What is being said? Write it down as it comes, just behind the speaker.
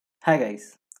Hi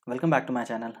guys, welcome back to my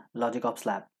channel Logic Ops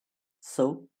Lab.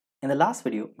 So, in the last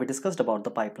video we discussed about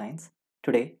the pipelines.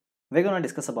 Today we're going to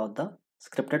discuss about the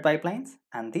scripted pipelines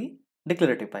and the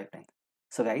declarative pipelines.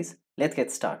 So guys, let's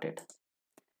get started.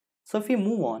 So if we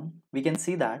move on, we can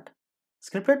see that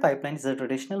scripted pipeline is a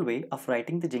traditional way of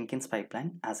writing the Jenkins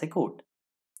pipeline as a code.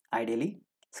 Ideally,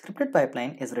 scripted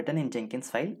pipeline is written in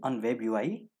Jenkins file on web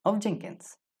UI of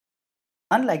Jenkins.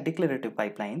 Unlike declarative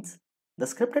pipelines, the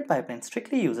scripted pipeline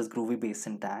strictly uses Groovy-based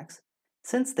syntax.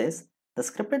 Since this, the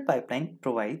scripted pipeline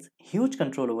provides huge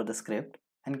control over the script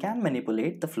and can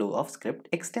manipulate the flow of script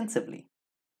extensively.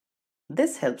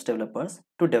 This helps developers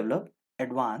to develop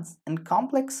advanced and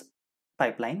complex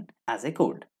pipeline as a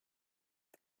code.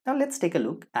 Now let's take a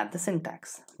look at the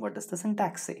syntax. What does the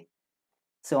syntax say?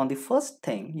 So on the first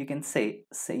thing you can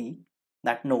see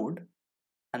that node,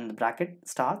 and the bracket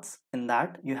starts in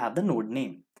that you have the node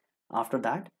name. After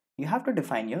that you have to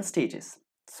define your stages.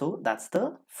 So that's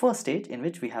the first stage in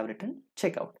which we have written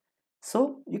checkout.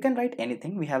 So you can write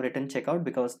anything. We have written checkout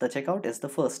because the checkout is the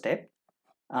first step,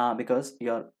 because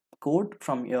your code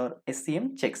from your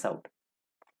SCM checks out.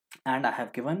 And I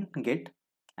have given git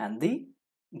and the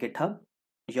github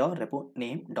your repo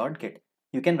name dot git.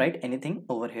 You can write anything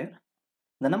over here.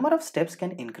 The number of steps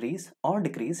can increase or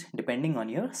decrease depending on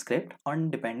your script or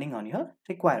depending on your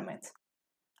requirements.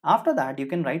 After that, you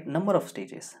can write number of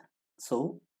stages.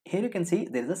 So here you can see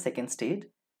there is a second stage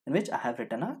in which I have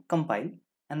written a compile,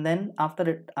 and then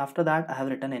after that I have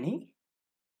written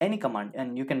any command,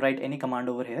 and you can write any command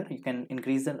over here. You can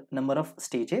increase the number of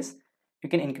stages, you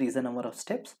can increase the number of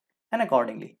steps, and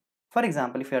accordingly. For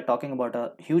example, if you are talking about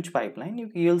a huge pipeline,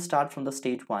 you'll start from the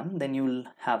stage 1, then you'll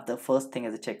have the first thing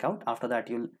as a checkout. After that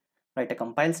you'll write a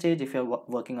compile stage. If you're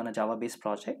working on a Java based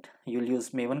project, you'll use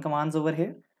maven commands over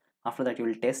here. After that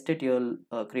you'll test it, you'll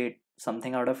create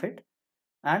something out of it,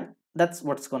 and that's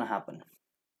what's going to happen.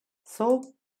 So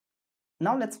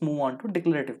now let's move on to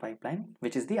declarative pipeline,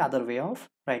 which is the other way of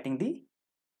writing the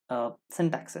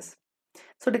syntaxes.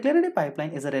 So declarative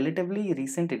pipeline is a relatively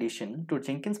recent addition to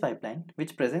Jenkins pipeline,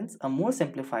 which presents a more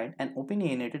simplified and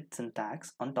opinionated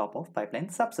syntax on top of pipeline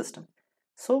subsystem.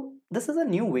 So this is a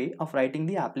new way of writing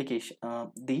the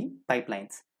the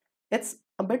pipelines. It's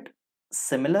a bit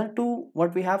similar to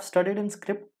what we have studied in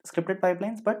scripted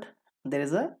pipelines, but there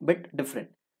is a bit different.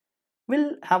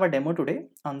 We'll have a demo today.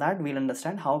 On that, we'll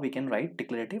understand how we can write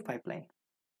declarative pipeline.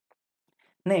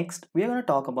 Next, we are going to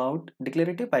talk about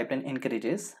declarative pipeline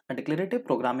encourages a declarative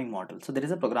programming model. So there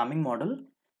is a programming model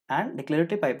and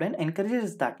declarative pipeline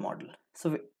encourages that model.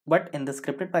 So, but in the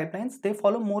scripted pipelines, they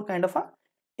follow more kind of a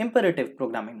imperative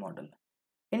programming model.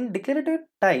 In declarative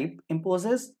type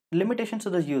imposes limitations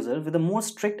to the user with a more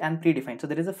strict and predefined. So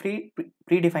there is a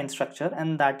predefined structure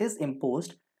and that is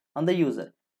imposed on the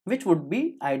user, which would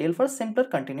be ideal for simpler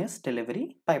continuous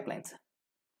delivery pipelines.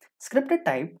 Scripted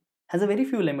type has a very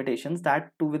few limitations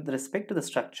that to with respect to the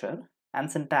structure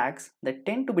and syntax that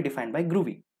tend to be defined by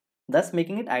Groovy, thus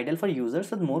making it ideal for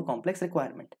users with more complex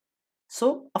requirement.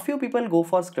 So a few people go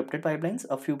for scripted pipelines,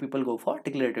 a few people go for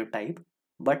declarative type,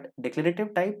 but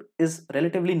declarative type is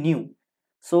relatively new.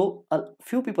 So a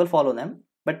few people follow them,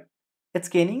 but it's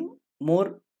gaining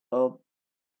more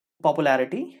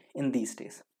popularity in these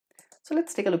days. So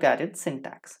let's take a look at its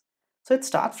syntax. So it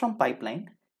starts from pipeline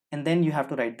and then you have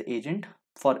to write the agent.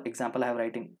 For example, I have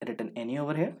written any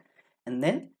over here, and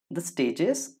then the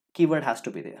stages keyword has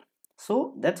to be there.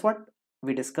 So that's what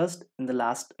we discussed in the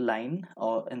last line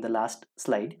or in the last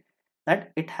slide,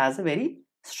 that it has a very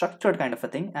structured kind of a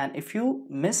thing, and if you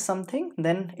miss something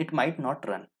then it might not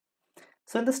run.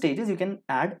 So in the stages you can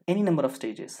add any number of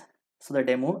stages. So the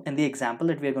demo and the example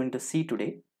that we are going to see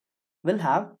today will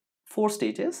have 4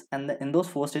 stages, and in those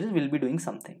 4 stages we'll be doing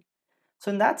something. So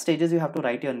in that stages you have to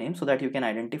write your name so that you can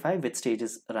identify which stage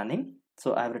is running.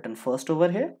 So I have written first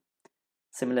over here,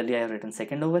 similarly I have written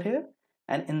second over here,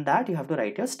 and in that you have to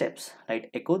write your steps. Write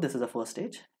echo, this is the first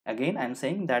stage. Again I'm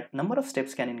saying that number of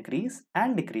steps can increase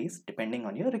and decrease depending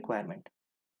on your requirement.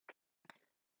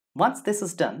 Once this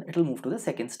is done, it will move to the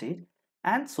second stage,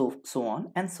 and so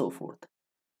on and so forth.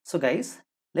 So guys,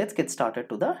 let's get started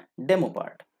to the demo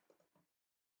part.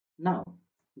 Now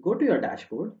go to your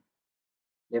dashboard,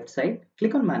 left side,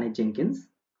 click on manage Jenkins,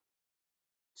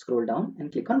 scroll down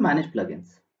and click on manage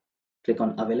plugins. Click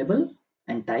on available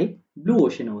and type Blue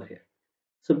Ocean over here.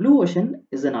 So Blue Ocean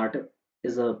is a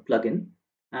plugin,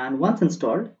 and once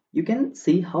installed you can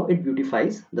see how it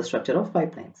beautifies the structure of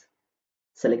pipelines.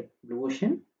 Select Blue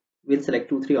Ocean, we'll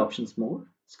select 2-3 options more,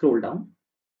 scroll down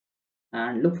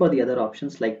and look for the other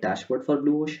options like dashboard for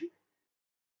Blue Ocean,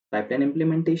 pipeline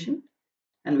implementation,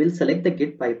 and we'll select the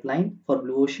Git pipeline for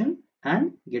Blue Ocean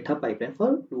and GitHub pipeline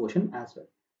for Blue Ocean as well.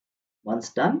 Once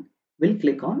done, we'll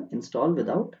click on install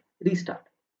without restart.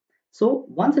 So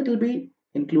once it will be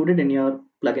included in your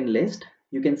plugin list,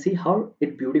 you can see how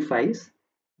it beautifies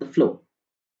the flow.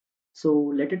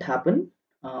 So let it happen.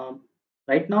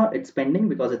 Right now it's pending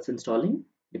because it's installing.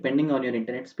 Depending on your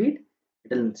internet speed,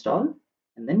 it will install,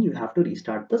 and then you have to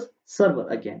restart the server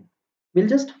again. We'll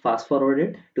just fast forward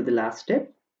it to the last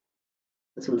step.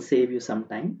 This will save you some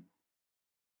time.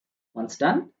 Once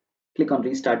done, click on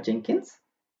restart Jenkins.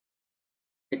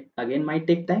 It again might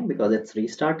take time because it's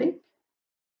restarting,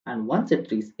 and once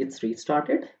it's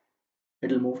restarted,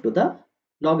 it will move to the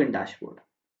login dashboard.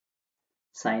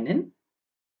 Sign in,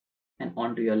 and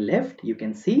onto your left you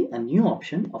can see a new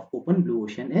option of Open Blue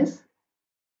Ocean is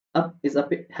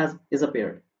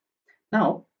appeared.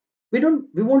 Now we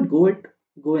won't go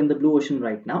in the Blue Ocean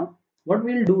right now. What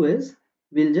we'll do is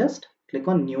we'll just click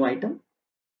on new item.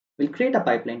 We'll create a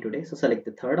pipeline today, so select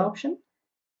the third option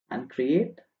and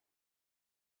create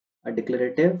a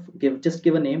declarative.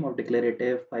 Give a name of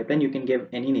declarative pipeline. You can give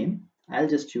any name. I'll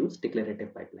just choose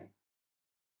declarative pipeline.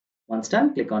 Once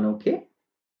done, click on OK,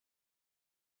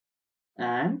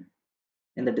 and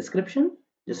in the description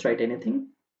just write anything.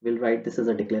 We'll write this is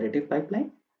a declarative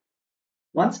pipeline.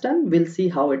 Once done, we'll see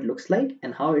how it looks like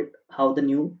and how the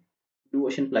new Blue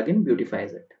Ocean plugin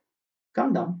beautifies it.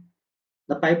 Come down.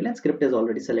 The pipeline script is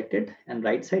already selected, and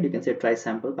right side you can say try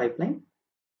sample pipeline.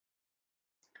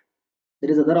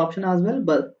 There is other option as well,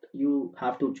 but you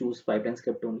have to choose pipeline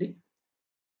script only.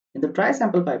 In the try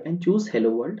sample pipeline, choose hello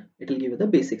world. It will give you the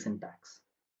basic syntax.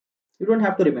 You don't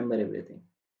have to remember everything.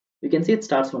 You can see it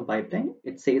starts from pipeline.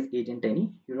 It says agent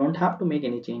any. You don't have to make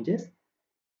any changes.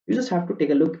 You just have to take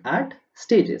a look at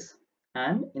stages,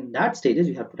 and in that stages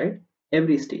you have to write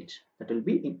every stage that will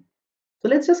be in. So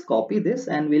let's just copy this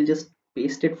and we'll just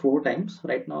paste it 4 times.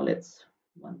 Right now let's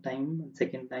one time and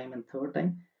second time and third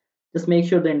time. Just make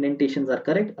sure the indentations are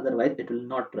correct, otherwise it will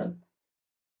not run.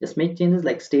 Just make changes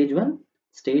like stage 1,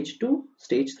 stage 2,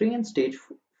 stage 3 and stage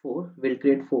 4. We'll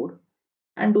create 4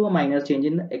 and do a minor change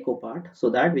in the echo part so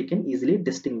that we can easily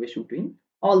distinguish between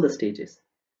all the stages.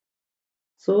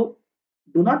 So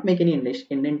do not make any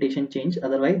indentation change,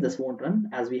 otherwise this won't run,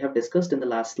 as we have discussed in the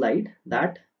last slide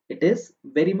that it is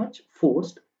very much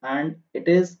forced and it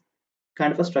is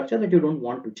kind of a structure that you don't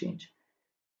want to change.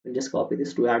 We'll just copy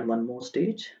this to add one more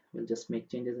stage. We'll just make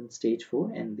changes in stage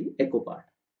 4 and the echo part.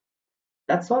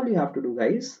 That's all you have to do,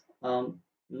 guys.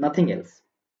 Nothing else.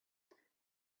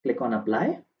 Click on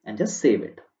apply and just save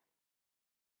it.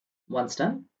 Once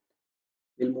done,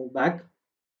 we'll move back.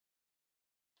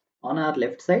 On our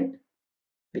left side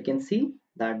we can see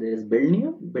that there is build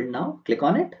now. Click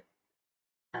on it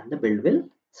and the build will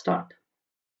start.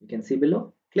 You can see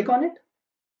below. Click on it.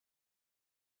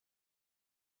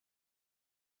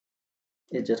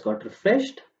 It just got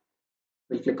refreshed.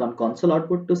 We'll click on console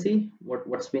output to see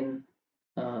what's been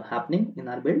happening in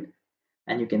our build,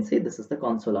 and you can see this is the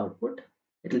console output.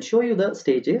 It will show you the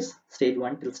stages, stage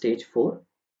 1 till stage 4.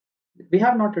 We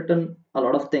have not written a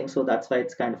lot of things, so that's why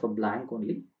it's kind of a blank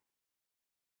only.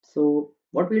 So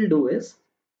what we'll do is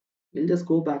we'll just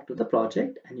go back to the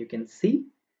project and you can see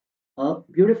a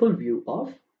beautiful view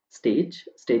of stages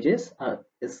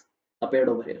is appeared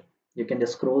over here. You can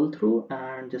just scroll through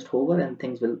and just hover and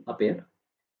things will appear.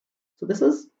 So this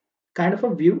is kind of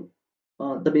a view,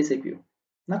 the basic view.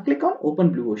 Now click on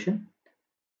Open Blue Ocean.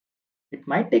 It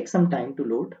might take some time to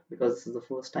load because this is the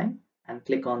first time, and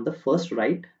click on the first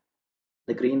right,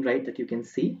 the green right that you can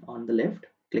see on the left.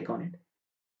 Click on it,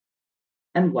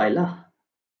 and voila,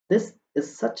 this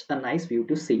is such a nice view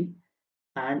to see,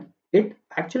 and it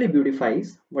actually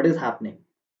beautifies what is happening.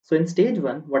 So in stage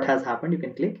 1, what has happened, you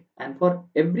can click, and for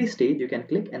every stage you can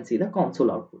click and see the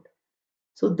console output.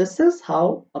 So this is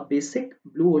how a basic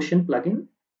Blue Ocean plugin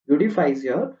beautifies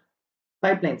your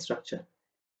pipeline structure.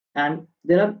 And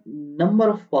there are number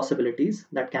of possibilities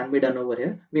that can be done over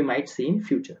here. We might see in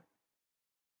future.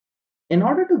 In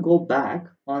order to go back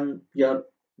on your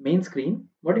main screen,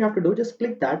 what you have to do, just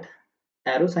click that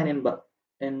arrow sign and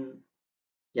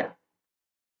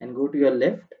go to your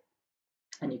left,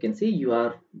 and you can see you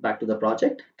are back to the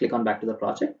project. Click on back to the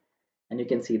project and you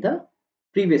can see the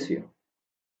previous view.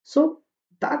 So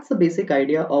that's the basic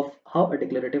idea of how a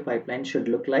declarative pipeline should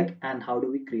look like and how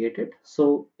do we create it.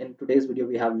 So in today's video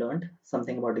we have learned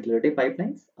something about declarative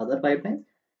pipelines, other pipelines,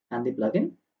 and the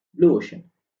plugin Blue Ocean.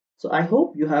 So I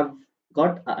hope you have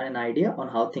got an idea on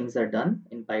how things are done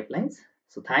in pipelines.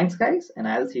 So thanks guys, and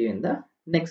I'll see you in the next